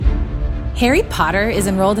Harry Potter is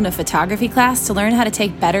enrolled in a photography class to learn how to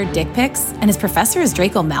take better dick pics, and his professor is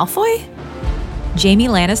Draco Malfoy? Jaime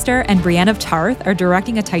Lannister and Brienne of Tarth are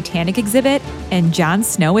directing a Titanic exhibit, and Jon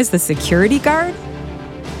Snow is the security guard?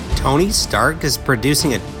 Tony Stark is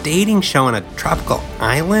producing a dating show on a tropical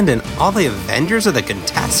island, and all the Avengers are the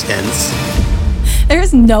contestants. There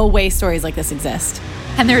is no way stories like this exist.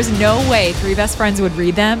 And there's no way three best friends would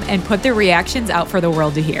read them and put their reactions out for the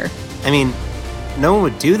world to hear. I mean, no one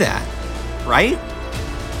would do that, right?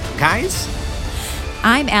 Guys?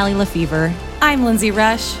 I'm Allie Lefevre. I'm Lindsay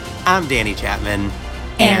Rush. I'm Danny Chapman.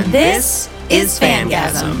 And this is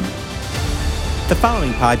Fangasm. The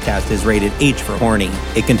following podcast is rated H for horny.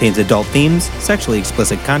 It contains adult themes, sexually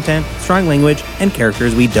explicit content, strong language, and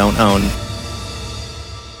characters we don't own.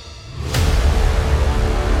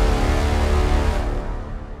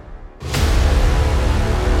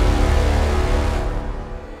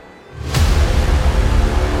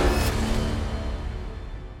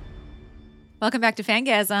 Welcome back to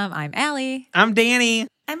Fangasm. I'm Allie. I'm Danny.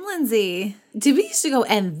 I'm Lindsay. Did we used to go,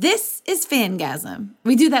 and this is Fangasm?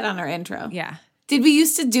 We do that on our intro. Yeah. Did we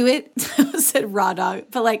used to do it? I said raw dog,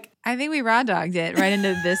 but like. I think we raw dogged it right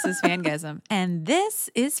into This is Fangasm. And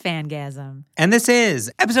this is Fangasm. And this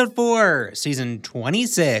is episode 4, season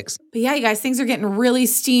 26. But yeah, you guys, things are getting really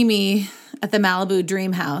steamy at the Malibu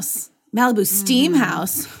Dream House. Malibu Steam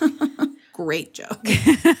House. Great joke.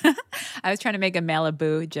 I was trying to make a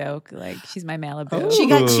Malibu joke. Like, she's my Malibu. Oh. She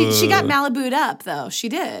got Malibu'd up, though. She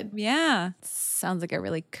did. Yeah. Sounds like a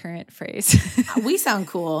really current phrase. We sound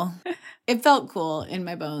cool. It felt cool in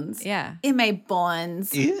my bones. Yeah. In my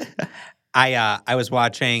bones. Yeah. I was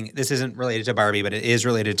watching, this isn't related to Barbie, but it is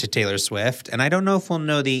related to Taylor Swift. And I don't know if we'll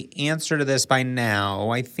know the answer to this by now.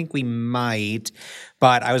 I think we might.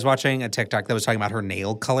 But I was watching a TikTok that was talking about her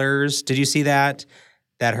nail colors. Did you see that?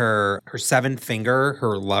 That her seventh finger,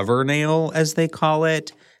 her lover nail, as they call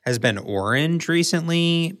it, has been orange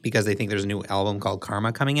recently because they think there's a new album called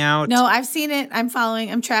Karma coming out. No, I've seen it. I'm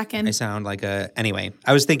following. I'm tracking. I sound like anyway,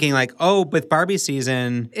 I was thinking like, oh, with Barbie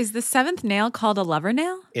season. Is the seventh nail called a lover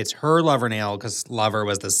nail? It's her lover nail because Lover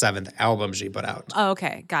was the 7th album she put out. Oh,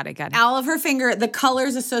 okay. Got it. All of her finger, the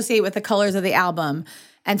colors associate with the colors of the album.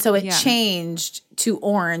 And so it changed to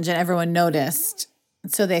orange and everyone noticed.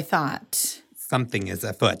 So they thought something is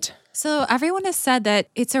afoot. So everyone has said that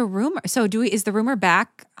it's a rumor. So is the rumor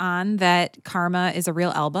back on that Karma is a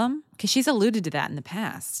real album? Because she's alluded to that in the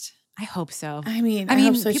past. I hope so. I mean,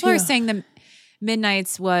 hope so people too. are saying the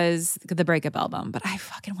Midnights was the breakup album, but I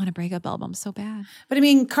fucking want a breakup album so bad. But I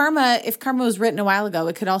mean, if Karma was written a while ago,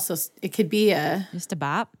 it could be just a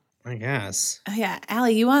bop. I guess. Oh yeah,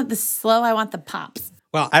 Allie, you want the slow? I want the pops.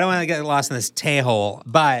 Well, I don't want to get lost in this Tay-hole,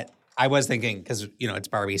 but I was thinking, because, it's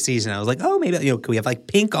Barbie season, I was like, oh, maybe, could we have like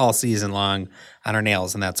pink all season long on our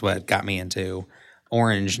nails? And that's what got me into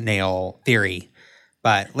orange nail theory.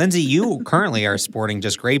 But Lindsay, you currently are sporting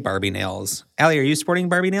just gray Barbie nails. Allie, are you sporting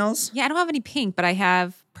Barbie nails? Yeah, I don't have any pink, but I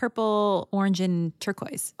have purple, orange, and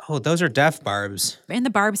turquoise. Oh, those are Def Barbs. In the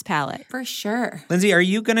Barb's palette. For sure. Lindsay, are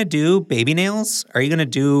you going to do baby nails? Are you going to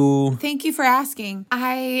do... Thank you for asking.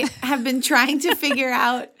 I have been trying to figure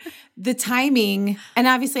out the timing. And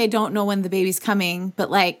obviously I don't know when the baby's coming, but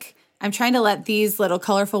like I'm trying to let these little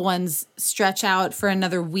colorful ones stretch out for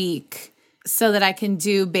another week so that I can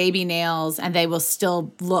do baby nails and they will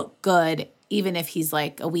still look good even if he's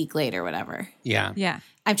like a week late or whatever. Yeah. Yeah.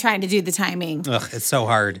 I'm trying to do the timing. Ugh, it's so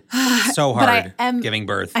hard. So hard giving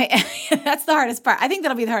birth. That's the hardest part. I think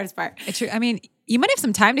that'll be the hardest part. It's true. I mean, you might have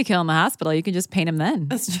some time to kill in the hospital. You can just paint him then.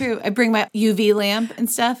 That's true. I bring my UV lamp and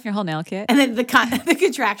stuff. Your whole nail kit. And then the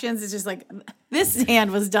contractions is just like, this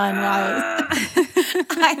hand was done while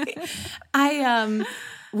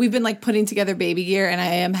we've been like putting together baby gear and I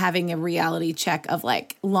am having a reality check of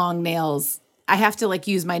like long nails. I have to like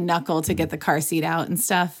use my knuckle to get the car seat out and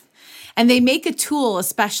stuff. And they make a tool,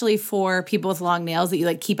 especially for people with long nails that you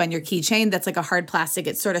like keep on your keychain. That's like a hard plastic.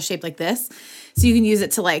 It's sort of shaped like this. So you can use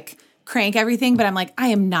it to like crank everything. But I'm like, I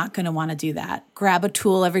am not going to want to do that. Grab a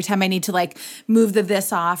tool every time I need to like move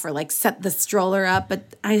this off or like set the stroller up.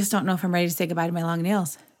 But I just don't know if I'm ready to say goodbye to my long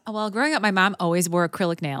nails. Well, growing up, my mom always wore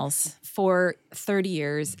acrylic nails for 30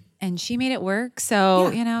 years. And she made it work.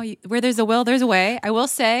 So, where there's a will, there's a way. I will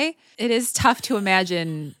say it is tough to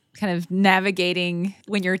imagine kind of navigating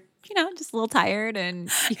when you're just a little tired and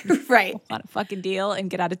right. want a fucking deal and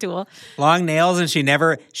get out a tool. Long nails, and she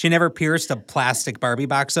never pierced a plastic Barbie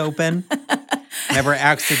box open. Never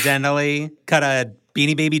accidentally cut a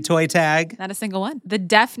Beanie Baby toy tag. Not a single one. The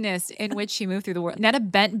deftness in which she moved through the world. Not a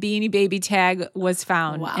bent Beanie Baby tag was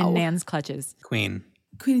found in Nan's clutches. Queen.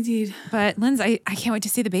 Queen indeed. But Lindsay, I can't wait to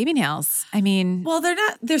see the baby nails. I mean, Well,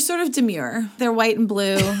 they're sort of demure. They're white and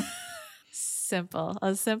blue.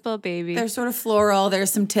 a simple baby. They're sort of floral.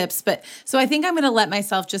 There's some tips. But so I think I'm going to let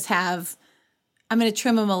myself I'm going to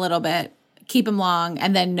trim them a little bit, keep them long,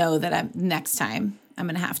 and then know that next time I'm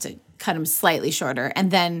going to have to cut them slightly shorter.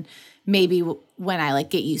 And then maybe when I like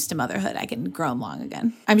get used to motherhood, I can grow them long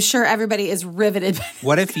again. I'm sure everybody is riveted.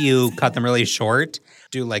 What if you cut them really short,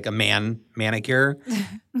 do like a manicure,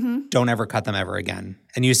 don't ever cut them ever again.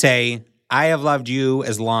 And you say, I have loved you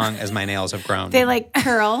as long as my nails have grown. They like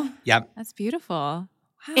curl. Yep. That's beautiful. Wow.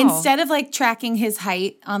 Instead of like tracking his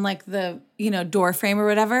height on like the, door frame or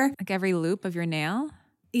whatever. Like every loop of your nail?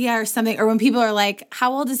 Yeah, or something. Or when people are like,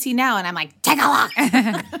 how old is he now? And I'm like, take a look.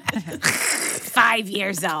 5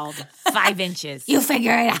 years old, 5 inches. You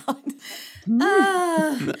figure it out.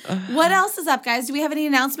 What else is up, guys? Do we have any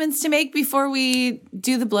announcements to make before we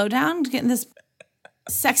do the blowdown? Getting this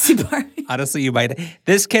sexy party. Honestly,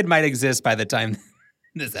 this kid might exist by the time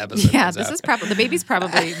this episode Yeah, comes this out. is probably, the baby's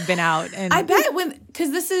probably been out. And I bet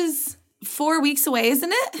because this is 4 weeks away,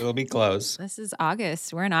 isn't it? It'll be close. This is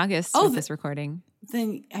August. We're in August Oh, with this recording.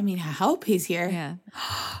 Then, I hope he's here. Yeah.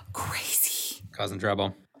 Crazy. Causing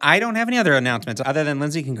trouble. I don't have any other announcements other than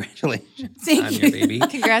Lindsay, congratulations Thank on you. your baby.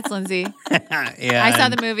 Congrats, Lindsay. Yeah, I saw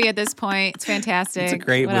the movie at this point. It's fantastic. It's a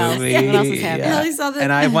great What else? movie. What else is happening? I really saw the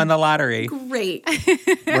And I won the lottery. Great.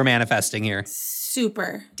 We're manifesting here.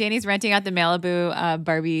 Super. Danny's renting out the Malibu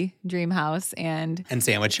Barbie dream house and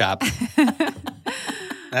Sandwich shop.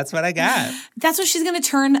 That's what I got. That's what she's going to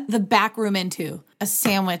turn the back room into, a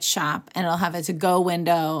sandwich shop, and it'll have a to-go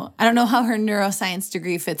window. I don't know how her neuroscience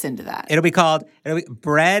degree fits into that. It'll be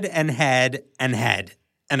Bread and Head and Head.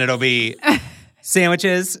 And it'll be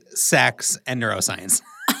sandwiches, sex, and neuroscience.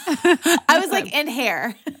 I was like, and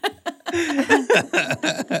hair.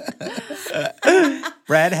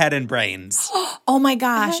 Bread, head, and brains. Oh my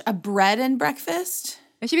gosh, a bread and breakfast?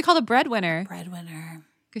 it should be called a breadwinner Breadwinner.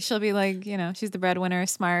 because she'll be like, she's the breadwinner,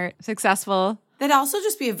 smart, successful. That'd also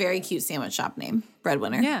just be a very cute sandwich shop name,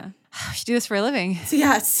 Breadwinner. Yeah. We should do this for a living. So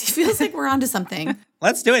yeah, it feels like we're onto something.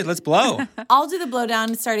 Let's do it. Let's blow. I'll do the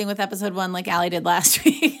blowdown starting with episode 1 like Allie did last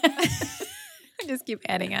week. Just keep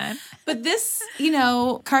adding on. But this,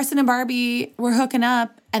 Carson and Barbie were hooking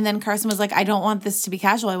up, and then Carson was like, I don't want this to be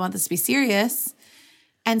casual. I want this to be serious.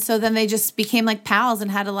 And so then they just became like pals and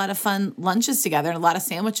had a lot of fun lunches together and a lot of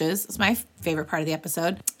sandwiches. It's my favorite part of the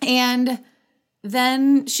episode. And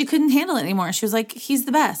then she couldn't handle it anymore. She was like, he's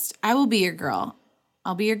the best. I will be your girl.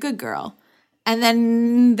 I'll be your good girl. And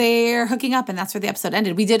then they're hooking up, and that's where the episode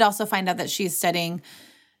ended. We did also find out that she's studying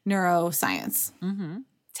neuroscience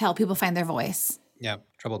to help people find their voice, Yep.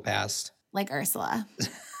 Trouble past. like Ursula.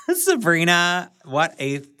 Sabrina, what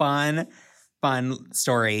a fun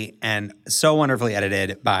story, and so wonderfully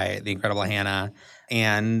edited by the incredible Hannah.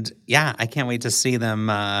 And yeah, I can't wait to see them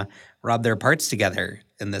rub their parts together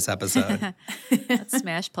in this episode. Let's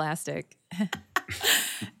smash plastic.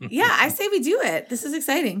 Yeah, I say we do it. This is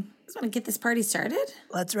exciting. Just want to get this party started.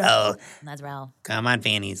 Let's roll. Let's roll. Come on,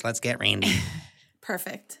 fannies. Let's get Randy.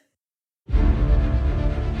 Perfect.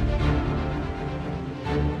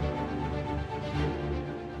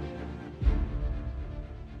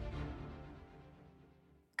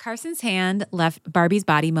 Carson's hand left Barbie's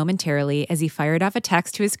body momentarily as he fired off a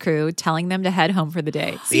text to his crew telling them to head home for the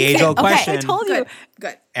day. The age-old question. I told you.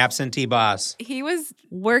 Good. Absentee boss. He was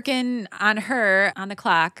working on her on the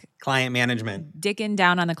clock, Client management. dicking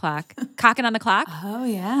down on the clock, cocking on the clock. Oh,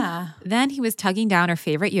 yeah. Then he was tugging down her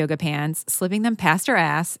favorite yoga pants, slipping them past her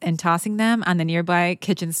ass, and tossing them on the nearby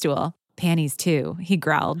kitchen stool. Panties, too, he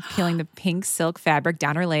growled, peeling the pink silk fabric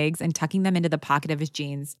down her legs and tucking them into the pocket of his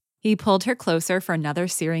jeans. He pulled her closer for another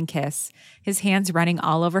searing kiss, his hands running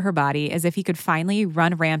all over her body as if he could finally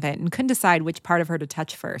run rampant and couldn't decide which part of her to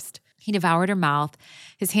touch first. He devoured her mouth,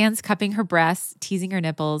 his hands cupping her breasts, teasing her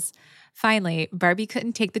nipples. Finally, Barbie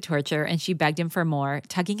couldn't take the torture and she begged him for more,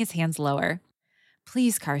 tugging his hands lower.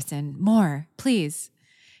 Please, Carson, more, please.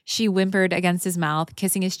 She whimpered against his mouth,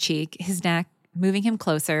 kissing his cheek, his neck, moving him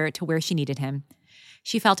closer to where she needed him.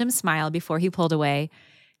 She felt him smile before he pulled away.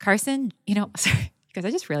 Carson, sorry. Because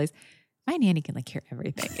I just realized my nanny can hear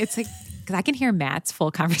everything. It's because I can hear Matt's full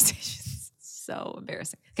conversations. So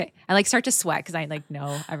embarrassing. Okay. I start to sweat because I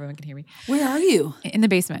know everyone can hear me. Where are you? In the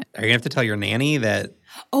basement. Are you going to have to tell your nanny that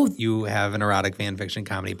Oh, you have an erotic fan fiction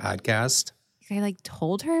comedy podcast? I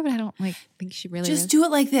told her, but I don't think she really just is. do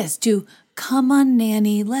it like this. Do, come on,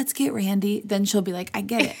 nanny, let's get Randy. Then she'll be like, I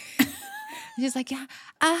get it. She's like, yeah,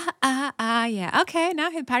 yeah. Okay,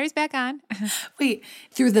 now his battery's back on. Wait,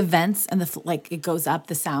 through the vents and like it goes up,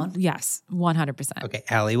 the sound? Yes, 100%. Okay,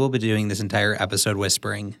 Allie will be doing this entire episode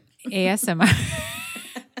whispering. ASMR.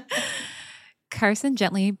 Carson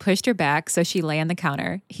gently pushed her back so she lay on the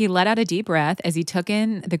counter. He let out a deep breath as he took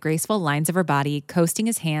in the graceful lines of her body, coasting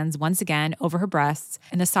his hands once again over her breasts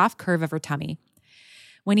and the soft curve of her tummy.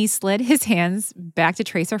 When he slid his hands back to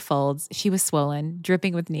trace her folds, she was swollen,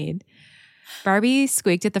 dripping with need. Barbie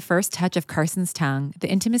squeaked at the first touch of Carson's tongue, the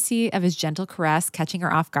intimacy of his gentle caress catching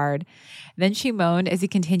her off guard. Then she moaned as he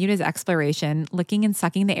continued his exploration, licking and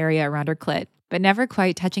sucking the area around her clit, but never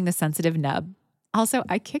quite touching the sensitive nub. Also,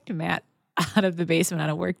 I kicked Matt out of the basement on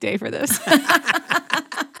a work day for this.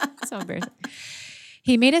 So embarrassing.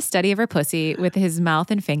 He made a study of her pussy with his mouth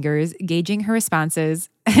and fingers, gauging her responses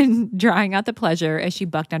and drawing out the pleasure as she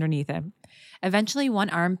bucked underneath him. Eventually, one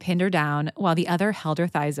arm pinned her down while the other held her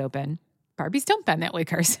thighs open. Barbies don't bend that way,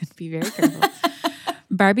 Carson. Be very careful.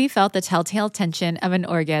 Barbie felt the telltale tension of an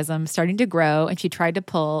orgasm starting to grow, and she tried to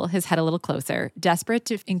pull his head a little closer, desperate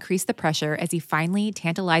to increase the pressure as he finally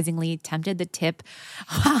tantalizingly tempted the tip.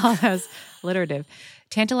 Wow, that was alliterative.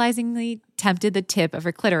 Tantalizingly tempted the tip of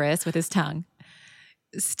her clitoris with his tongue.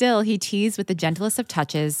 Still, he teased with the gentlest of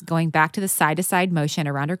touches, going back to the side-to-side motion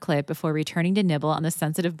around her clit before returning to nibble on the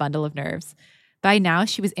sensitive bundle of nerves. By now,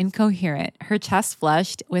 she was incoherent, her chest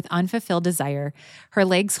flushed with unfulfilled desire, her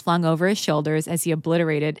legs flung over his shoulders as he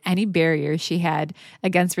obliterated any barriers she had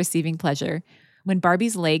against receiving pleasure. When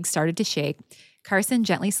Barbie's legs started to shake, Carson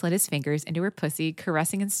gently slid his fingers into her pussy,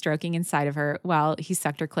 caressing and stroking inside of her while he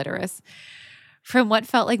sucked her clitoris. From what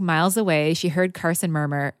felt like miles away, she heard Carson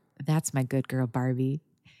murmur, "That's my good girl, Barbie."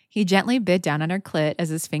 He gently bit down on her clit as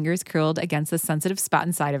his fingers curled against the sensitive spot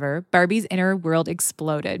inside of her. Barbie's inner world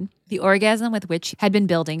exploded. The orgasm with which had been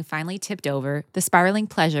building finally tipped over, the spiraling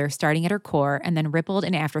pleasure starting at her core and then rippled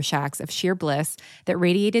in aftershocks of sheer bliss that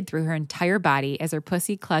radiated through her entire body as her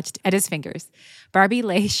pussy clutched at his fingers. Barbie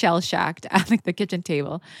lay shell-shocked on the kitchen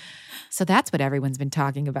table. So that's what everyone's been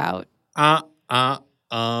talking about. Yeah.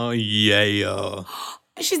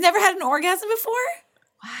 She's never had an orgasm before?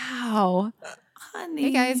 Wow. Honey.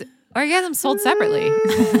 Hey guys, orgasm sold separately.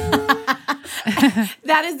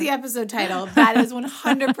 That is the episode title. That is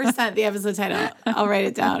 100% the episode title. I'll write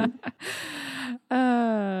it down.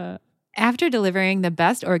 After delivering the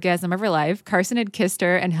best orgasm of her life, Carson had kissed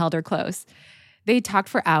her and held her close. They talked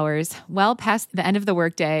for hours, well past the end of the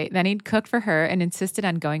workday. Then he'd cooked for her and insisted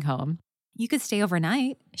on going home. You could stay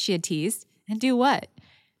overnight, she had teased. And do what?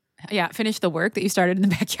 Yeah, finish the work that you started in the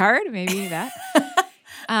backyard? Maybe that.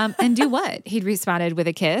 And do what? He'd responded with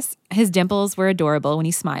a kiss. His dimples were adorable when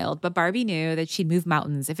he smiled, but Barbie knew that she'd move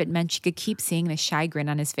mountains if it meant she could keep seeing the shy grin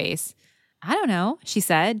on his face. I don't know, she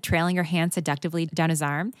said, trailing her hand seductively down his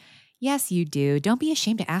arm. Yes, you do. Don't be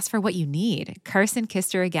ashamed to ask for what you need. Carson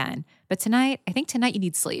kissed her again. But I think tonight you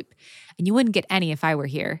need sleep. And you wouldn't get any if I were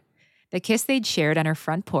here. The kiss they'd shared on her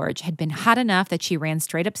front porch had been hot enough that she ran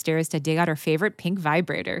straight upstairs to dig out her favorite pink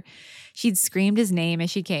vibrator. She'd screamed his name as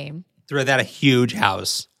she came. Through that a huge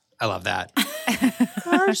house. I love that.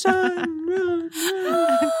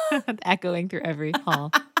 Echoing through every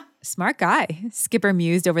hall. Smart guy, Skipper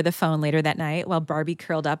mused over the phone later that night while Barbie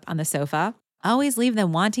curled up on the sofa. Always leave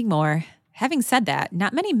them wanting more. Having said that,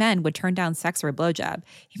 not many men would turn down sex for a blowjob.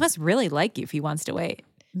 He must really like you if he wants to wait.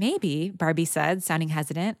 Maybe, Barbie said, sounding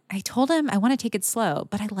hesitant. I told him I want to take it slow,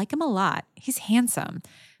 but I like him a lot. He's handsome.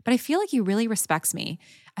 But I feel like he really respects me.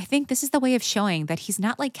 I think this is the way of showing that he's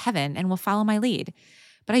not like Kevin and will follow my lead.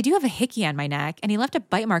 But I do have a hickey on my neck, and he left a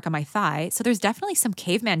bite mark on my thigh, so there's definitely some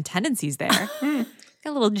caveman tendencies there. Got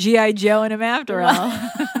a little G.I. Joe in him after all.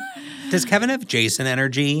 Does Kevin have Jason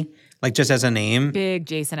energy? Like just as a name? Big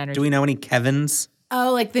Jason energy. Do we know any Kevins?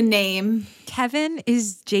 Oh, like the name. Kevin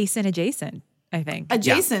is Jason adjacent, I think.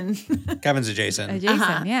 Adjacent. Yeah. Kevin's a Jason.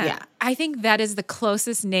 Adjacent, yeah. Yeah. I think that is the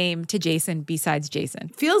closest name to Jason besides Jason.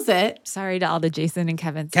 Feels it. Sorry to all the Jason and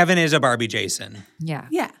Kevins. Kevin is a Barbie Jason. Yeah.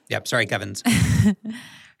 Yeah. Yep, sorry, Kevins.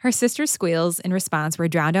 Her sister's squeals in response were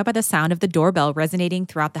drowned out by the sound of the doorbell resonating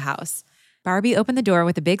throughout the house. Barbie opened the door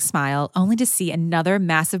with a big smile, only to see another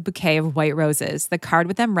massive bouquet of white roses. The card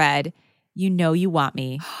with them read, "You know you want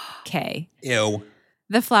me, K." Ew.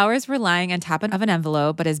 The flowers were lying on top of an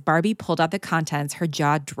envelope, but as Barbie pulled out the contents, her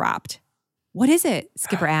jaw dropped. What is it?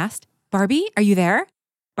 Skipper asked. Barbie, are you there?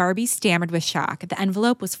 Barbie stammered with shock. The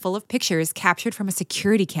envelope was full of pictures captured from a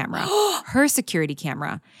security camera. Her security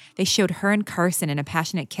camera. They showed her and Carson in a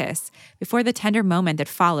passionate kiss before the tender moment that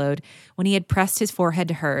followed when he had pressed his forehead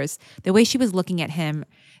to hers. The way she was looking at him,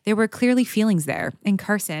 there were clearly feelings there. And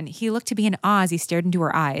Carson, he looked to be in awe as he stared into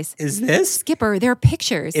her eyes. Is this? Skipper, there are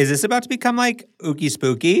pictures. Is this about to become like ookie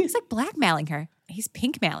spooky? He's like blackmailing her. He's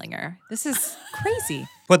pink-mailing her. This is crazy.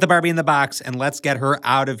 Put the Barbie in the box and let's get her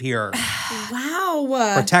out of here.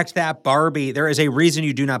 Wow. Protect that Barbie. There is a reason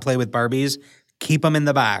you do not play with Barbies. Keep them in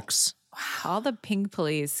the box. All the pink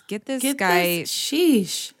police. Get this guy.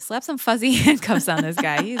 Sheesh. Slap some fuzzy handcuffs on this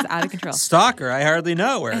guy. He's out of control. Stalker. I hardly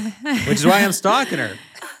know her, which is why I'm stalking her.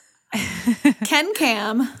 Ken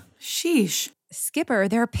Cam. Sheesh. Skipper,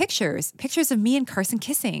 there are pictures. Pictures of me and Carson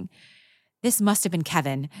kissing. This must have been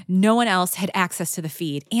Kevin. No one else had access to the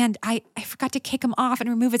feed. And I forgot to kick him off and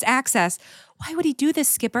remove his access. Why would he do this,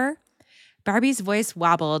 Skipper? Barbie's voice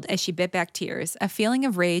wobbled as she bit back tears. A feeling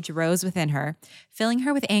of rage rose within her, filling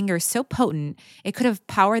her with anger so potent it could have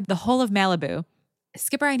powered the whole of Malibu.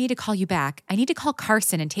 Skipper, I need to call you back. I need to call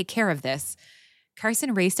Carson and take care of this.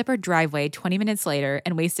 Carson raced up her driveway 20 minutes later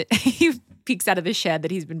and wasted... He peeks out of the shed that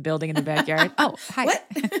he's been building in the backyard. Oh, hi.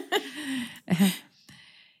 What?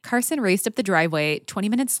 Carson raced up the driveway 20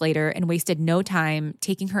 minutes later and wasted no time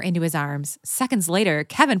taking her into his arms. Seconds later,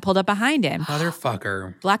 Kevin pulled up behind him,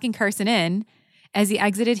 Motherfucker. blocking Carson in as he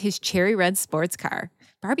exited his cherry red sports car.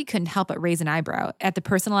 Barbie couldn't help but raise an eyebrow at the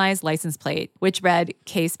personalized license plate, which read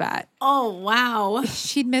K-Spot. Oh, wow.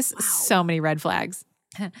 She'd missed so many red flags.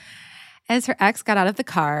 As her ex got out of the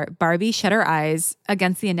car, Barbie shut her eyes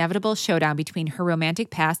against the inevitable showdown between her romantic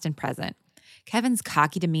past and present. Kevin's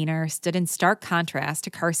cocky demeanor stood in stark contrast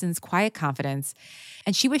to Carson's quiet confidence,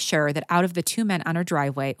 and she was sure that out of the two men on her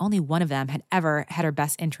driveway, only one of them had ever had her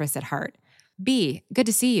best interests at heart. B, good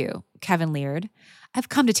to see you, Kevin leered. I've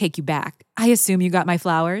come to take you back. I assume you got my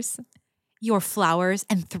flowers? Your flowers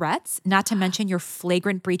and threats, not to mention your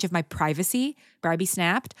flagrant breach of my privacy, Barbie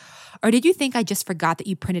snapped. Or did you think I just forgot that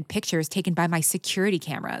you printed pictures taken by my security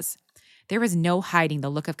cameras? There was no hiding the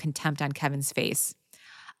look of contempt on Kevin's face.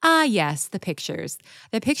 Ah, yes, the pictures.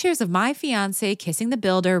 The pictures of my fiancé kissing the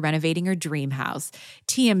builder renovating her dream house.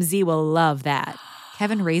 TMZ will love that.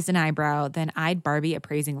 Kevin raised an eyebrow, then eyed Barbie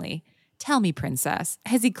appraisingly. Tell me, princess,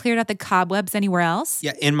 has he cleared out the cobwebs anywhere else?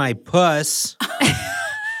 Yeah, in my puss.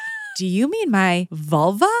 Do you mean my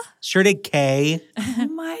vulva? Sure did, Kay. Oh,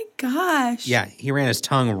 my gosh. Yeah, he ran his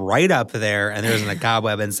tongue right up there and there wasn't a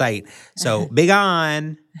cobweb in sight. So, big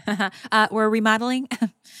on. We're remodeling?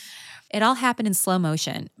 It all happened in slow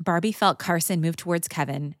motion. Barbie felt Carson move towards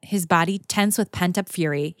Kevin. His body tense with pent-up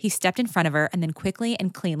fury. He stepped in front of her and then quickly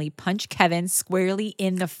and cleanly punched Kevin squarely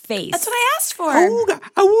in the face. That's what I asked for. Ooga,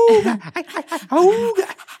 ooga,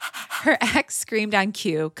 ooga. Her ex screamed on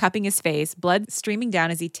cue, cupping his face, blood streaming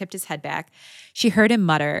down as he tipped his head back. She heard him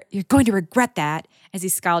mutter, "You're going to regret that," as he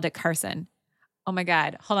scowled at Carson. Oh my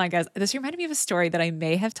God. Hold on, guys. This reminded me of a story that I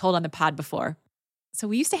may have told on the pod before. So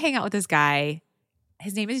we used to hang out with this guy.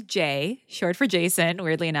 His name is Jay, short for Jason,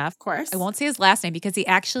 weirdly enough. Of course. I won't say his last name because he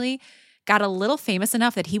actually got a little famous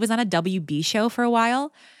enough that he was on a WB show for a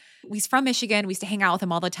while. He's from Michigan. We used to hang out with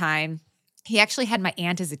him all the time. He actually had my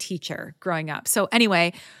aunt as a teacher growing up. So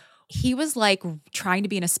anyway, he was like trying to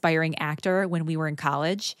be an aspiring actor when we were in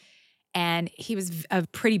college. And he was a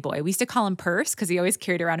pretty boy. We used to call him Purse because he always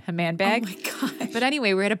carried around a man bag. Oh my gosh. But anyway,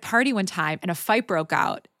 we were at a party one time and a fight broke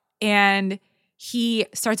out. And he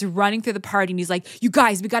starts running through the party and he's like, "You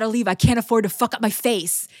guys, we got to leave. I can't afford to fuck up my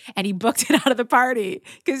face." And he booked it out of the party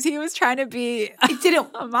because he was trying to be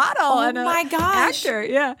a model and my gosh. actor.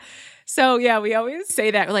 Yeah. So yeah, we always say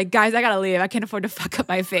that. We're like, "Guys, I got to leave. I can't afford to fuck up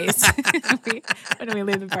my face." when we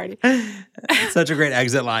leave the party. Such a great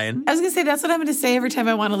exit line. I was going to say, that's what I'm going to say every time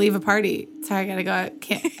I want to leave a party. Sorry, I got to go out.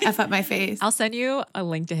 Can't F up my face. I'll send you a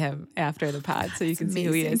link to him after the pod so you can see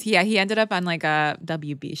who he amazing. is. Yeah, he ended up on like a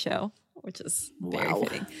WB show, which is very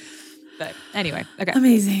fitting. But anyway, okay.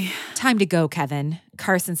 Amazing. Time to go, Kevin,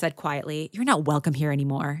 Carson said quietly. You're not welcome here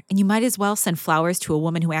anymore, and you might as well send flowers to a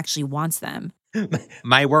woman who actually wants them.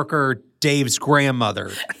 My worker, Dave's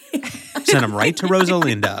grandmother. Sent him right to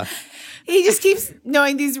Rosalinda. He just keeps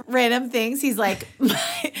knowing these random things. He's like,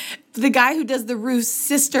 the guy who does the Ruth's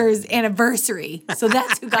sister's anniversary. So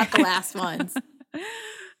that's who got the last ones.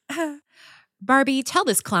 Barbie, tell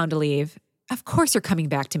this clown to leave. Of course you're coming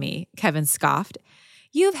back to me, Kevin scoffed.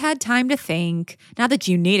 You've had time to think. Now that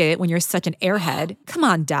you need it when you're such an airhead. Come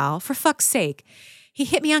on, doll, for fuck's sake. He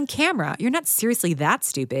hit me on camera. You're not seriously that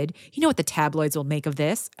stupid. You know what the tabloids will make of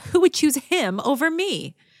this. Who would choose him over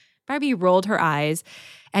me? Barbie rolled her eyes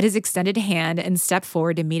at his extended hand and stepped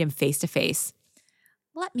forward to meet him face to face.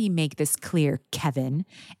 Let me make this clear, Kevin.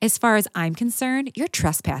 As far as I'm concerned, you're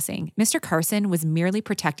trespassing. Mr. Carson was merely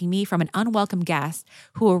protecting me from an unwelcome guest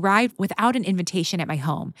who arrived without an invitation at my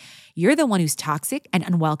home. You're the one who's toxic and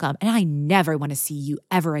unwelcome, and I never want to see you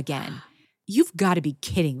ever again. You've got to be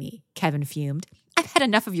kidding me, Kevin fumed. I've had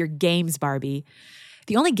enough of your games, Barbie.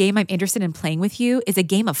 The only game I'm interested in playing with you is a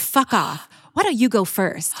game of fuck off. Why don't you go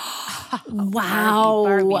first?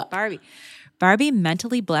 Wow. Barbie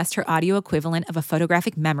mentally blessed her audio equivalent of a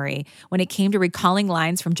photographic memory when it came to recalling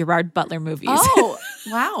lines from Gerard Butler movies. Oh,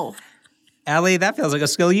 wow. Allie, that feels like a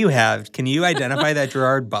skill you have. Can you identify that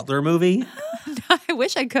Gerard Butler movie? I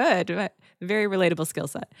wish I could, but very relatable skill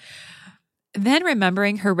set. Then,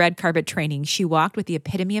 remembering her red carpet training, she walked with the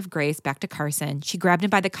epitome of grace back to Carson. She grabbed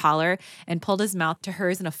him by the collar and pulled his mouth to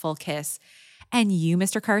hers in a full kiss. And you,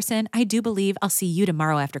 Mr. Carson, I do believe I'll see you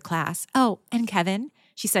tomorrow after class. Oh, and Kevin,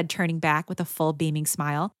 she said, turning back with a full beaming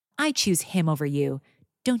smile, I choose him over you.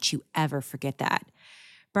 Don't you ever forget that.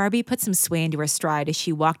 Barbie put some sway into her stride as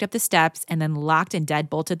she walked up the steps and then locked and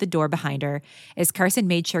deadbolted the door behind her as Carson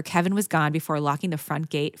made sure Kevin was gone before locking the front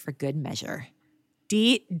gate for good measure.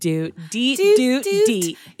 Deet, doot, deet, doot,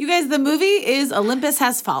 deet. You guys, the movie is Olympus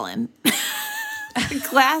Has Fallen.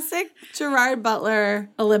 Classic Gerard Butler,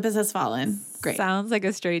 Olympus Has Fallen. Great. Sounds like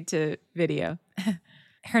a straight to video.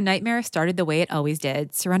 Her nightmare started the way it always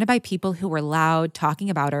did, surrounded by people who were loud, talking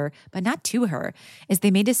about her, but not to her, as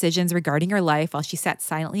they made decisions regarding her life while she sat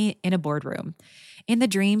silently in a boardroom. In the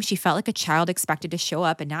dream, she felt like a child expected to show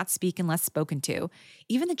up and not speak unless spoken to.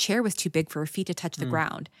 Even the chair was too big for her feet to touch the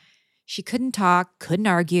ground. She couldn't talk, couldn't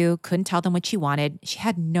argue, couldn't tell them what she wanted. She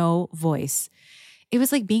had no voice. It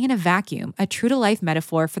was like being in a vacuum, a true-to-life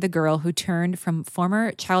metaphor for the girl who turned from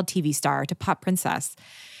former child TV star to pop princess.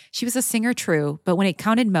 She was a singer, true, but when it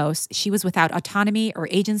counted most, she was without autonomy or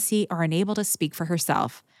agency or unable to speak for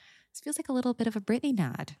herself. This feels like a little bit of a Britney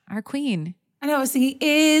nod. Our queen. I know, I was thinking,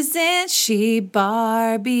 isn't she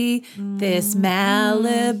Barbie, this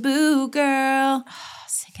Malibu girl? Oh,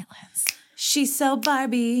 sing it, Liz. She's so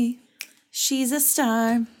Barbie. She's a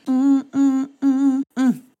star.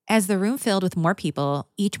 As the room filled with more people,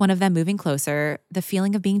 each one of them moving closer, the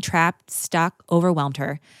feeling of being trapped, stuck, overwhelmed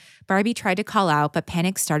her. Barbie tried to call out, but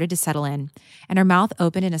panic started to settle in, and her mouth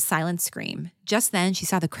opened in a silent scream. Just then, she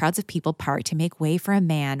saw the crowds of people part to make way for a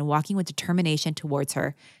man walking with determination towards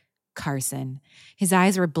her. Carson. His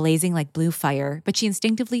eyes were blazing like blue fire, but she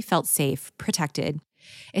instinctively felt safe, protected.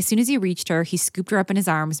 As soon as he reached her, he scooped her up in his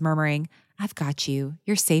arms, murmuring, I've got you.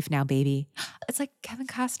 You're safe now, baby. It's like Kevin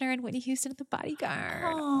Costner and Whitney Houston at The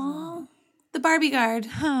Bodyguard. Aww. The Barbie guard.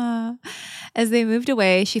 As they moved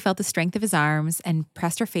away, she felt the strength of his arms and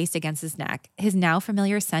pressed her face against his neck, his now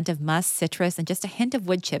familiar scent of musk, citrus, and just a hint of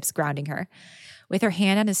wood chips grounding her. With her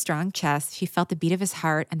hand on his strong chest, she felt the beat of his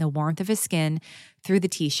heart and the warmth of his skin through the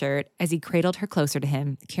t-shirt as he cradled her closer to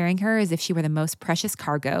him, carrying her as if she were the most precious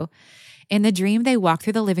cargo. In the dream, they walked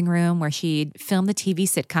through the living room where she'd filmed the TV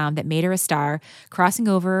sitcom that made her a star, crossing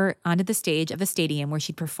over onto the stage of a stadium where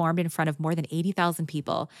she'd performed in front of more than 80,000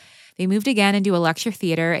 people. They moved again into a lecture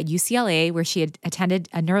theater at UCLA where she had attended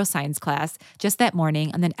a neuroscience class just that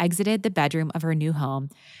morning and then exited the bedroom of her new home.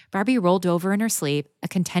 Barbie rolled over in her sleep, a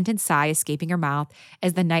contented sigh escaping her mouth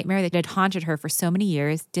as the nightmare that had haunted her for so many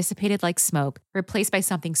years dissipated like smoke, replaced by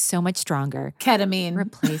something so much stronger. Ketamine.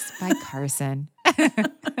 Replaced by Carson.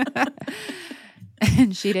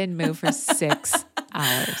 And she didn't move for 6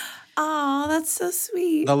 hours. Oh, that's so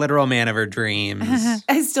sweet. The literal man of her dreams.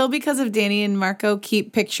 I still, because of Danny and Marco,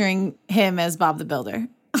 keep picturing him as Bob the Builder.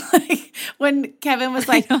 Like when Kevin was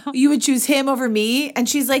like, you would choose him over me. And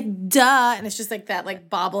she's like, duh. And it's just like that like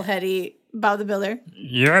bobbleheady Bob the Builder.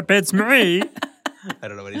 Yep, it's me. I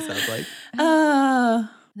don't know what he sounds like.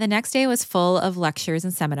 The next day was full of lectures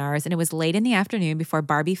and seminars, and it was late in the afternoon before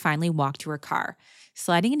Barbie finally walked to her car.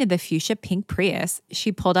 Sliding into the fuchsia pink Prius,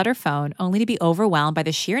 she pulled out her phone, only to be overwhelmed by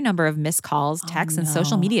the sheer number of missed calls, texts, and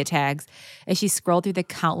social media tags as she scrolled through the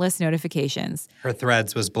countless notifications. Her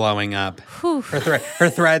threads was blowing up. Her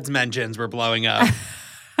threads mentions were blowing up.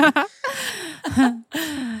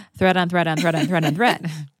 Thread on thread on thread on thread on thread.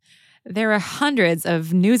 There were hundreds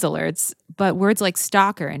of news alerts, but words like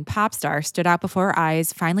stalker and pop star stood out before her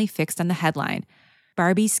eyes, finally fixed on the headline.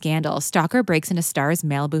 Barbie scandal. Stalker breaks into star's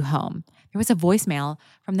Malibu home. There was a voicemail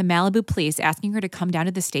from the Malibu police asking her to come down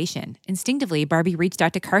to the station. Instinctively, Barbie reached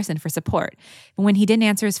out to Carson for support. But when he didn't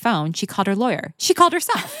answer his phone, she called her lawyer. She called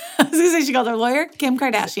herself. I was going to say she called her lawyer, Kim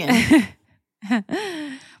Kardashian.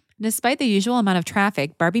 Despite the usual amount of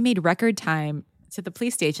traffic, Barbie made record time to the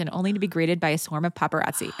police station only to be greeted by a swarm of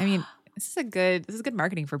paparazzi. I mean, this is good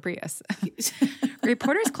marketing for Prius.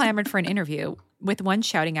 Reporters clamored for an interview, with one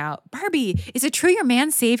shouting out, "Barbie, is it true your man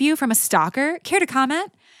saved you from a stalker? Care to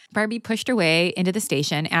comment?" Barbie pushed her way into the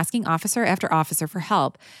station, asking officer after officer for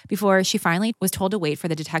help before she finally was told to wait for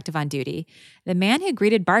the detective on duty. The man who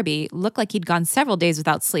greeted Barbie looked like he'd gone several days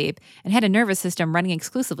without sleep and had a nervous system running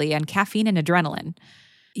exclusively on caffeine and adrenaline.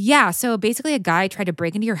 Yeah, so basically a guy tried to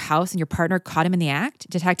break into your house and your partner caught him in the act.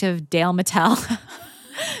 Detective Dale Mattel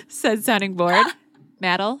said, sounding bored.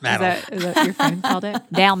 Maddle? Is that what your friend called it?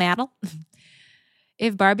 Dale Maddle?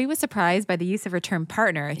 If Barbie was surprised by the use of her term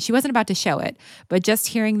partner, she wasn't about to show it, but just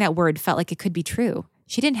hearing that word felt like it could be true.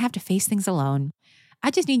 She didn't have to face things alone. "I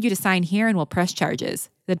just need you to sign here and we'll press charges,"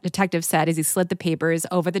 the detective said as he slid the papers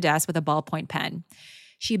over the desk with a ballpoint pen.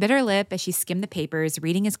 She bit her lip as she skimmed the papers,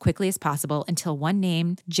 reading as quickly as possible until one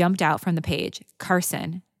name jumped out from the page,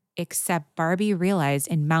 Carson. Except Barbie realized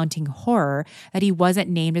in mounting horror that he wasn't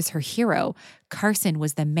named as her hero. Carson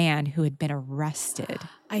was the man who had been arrested.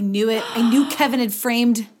 I knew it. I knew Kevin had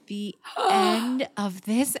framed The end of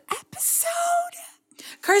this episode.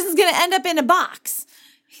 Carson's going to end up in a box.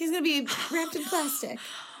 He's going to be wrapped in plastic.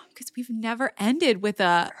 Because we've never ended with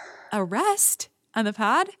a arrest on the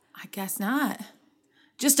pod. I guess not.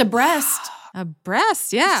 Just a breast. A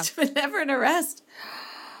breast, yeah. But never an arrest.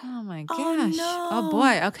 Oh my gosh. no. Oh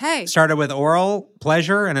boy, okay. Started with oral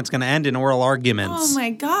pleasure, and it's going to end in oral arguments. Oh my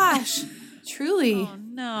gosh. Truly. Oh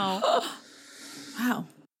no. Wow.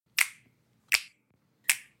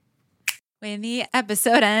 When the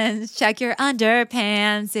episode ends, check your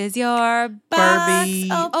underpants. Is your Barbie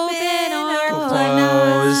Box open or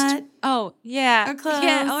closed? not. Oh, yeah. Or closed.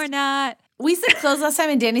 Yeah, or not. We said closed last time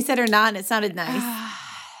and Danny said or not, and it sounded nice.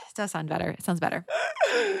 It does sound better. It sounds better.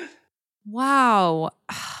 Wow. Oh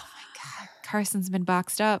my God. Carson's been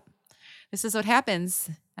boxed up. This is what happens.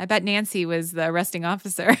 I bet Nancy was the arresting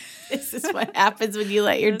officer. This is what happens when you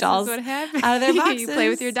let your dolls This is what happens. out of their boxes. You play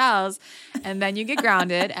with your dolls, and then you get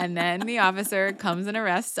grounded, and then the officer comes and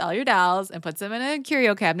arrests all your dolls and puts them in a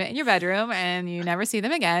curio cabinet in your bedroom, and you never see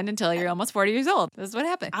them again until you're almost 40 years old. This is what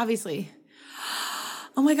happened. Obviously.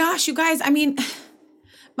 Oh my gosh, you guys. I mean,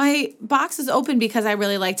 my box is open because I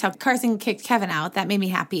really liked how Carson kicked Kevin out. That made me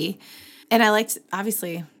happy. And I liked,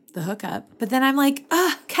 obviously, the hookup. But then I'm like,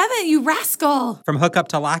 Kevin, you rascal. From hookup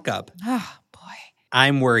to lockup. Oh, boy.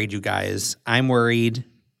 I'm worried, you guys. I'm worried,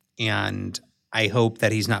 and I hope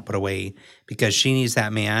that he's not put away because she needs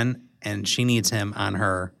that man, and she needs him on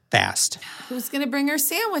her fast. Who's going to bring her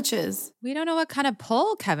sandwiches? We don't know what kind of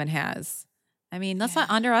pull Kevin has. I mean, let's not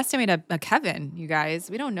underestimate a Kevin, you guys.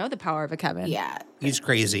 We don't know the power of a Kevin. Yeah. He's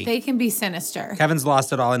crazy. They can be sinister. Kevin's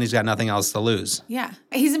lost it all, and he's got nothing else to lose. Yeah.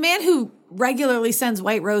 He's a man who regularly sends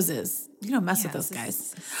white roses. You don't mess with those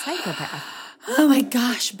guys. Psychopath. Oh my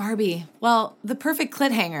gosh, Barbie. Well, the perfect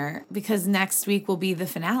clit hanger because next week will be the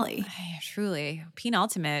finale. Ay, truly.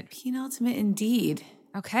 Penultimate. Penultimate indeed.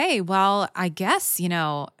 Okay, well, I guess,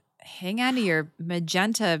 hang on to your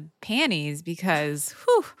magenta panties because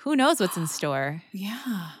who knows what's in store.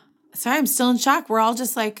 Yeah. Sorry, I'm still in shock. We're all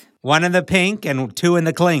just like, One in the pink and two in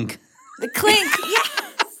the clink. the clink.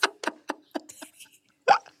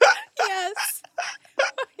 Yes. Yes.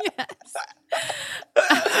 Yes.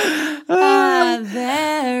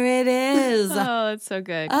 There it is. Oh, that's so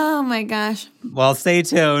good. Oh my gosh. Well, stay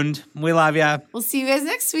tuned. We love ya. We'll see you guys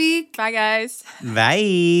next week. Bye, guys.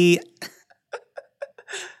 Bye.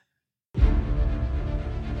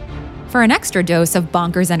 For an extra dose of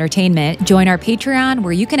bonkers entertainment, join our Patreon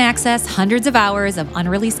where you can access hundreds of hours of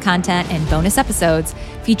unreleased content and bonus episodes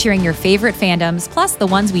featuring your favorite fandoms, plus the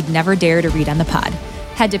ones we'd never dare to read on the pod.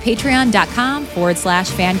 Head to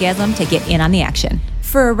patreon.com/fangasm to get in on the action.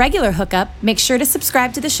 For a regular hookup, make sure to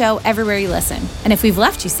subscribe to the show everywhere you listen. And if we've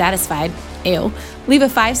left you satisfied, leave a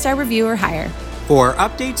 5-star review or higher. For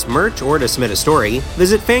updates, merch, or to submit a story,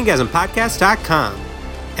 visit fangasmpodcast.com.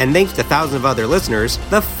 And thanks to thousands of other listeners,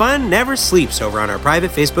 the fun never sleeps over on our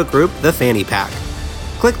private Facebook group, The Fanny Pack.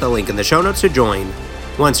 Click the link in the show notes to join.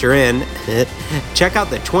 Once you're in, check out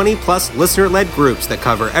the 20-plus listener-led groups that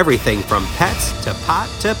cover everything from pets to pot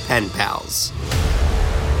to pen pals.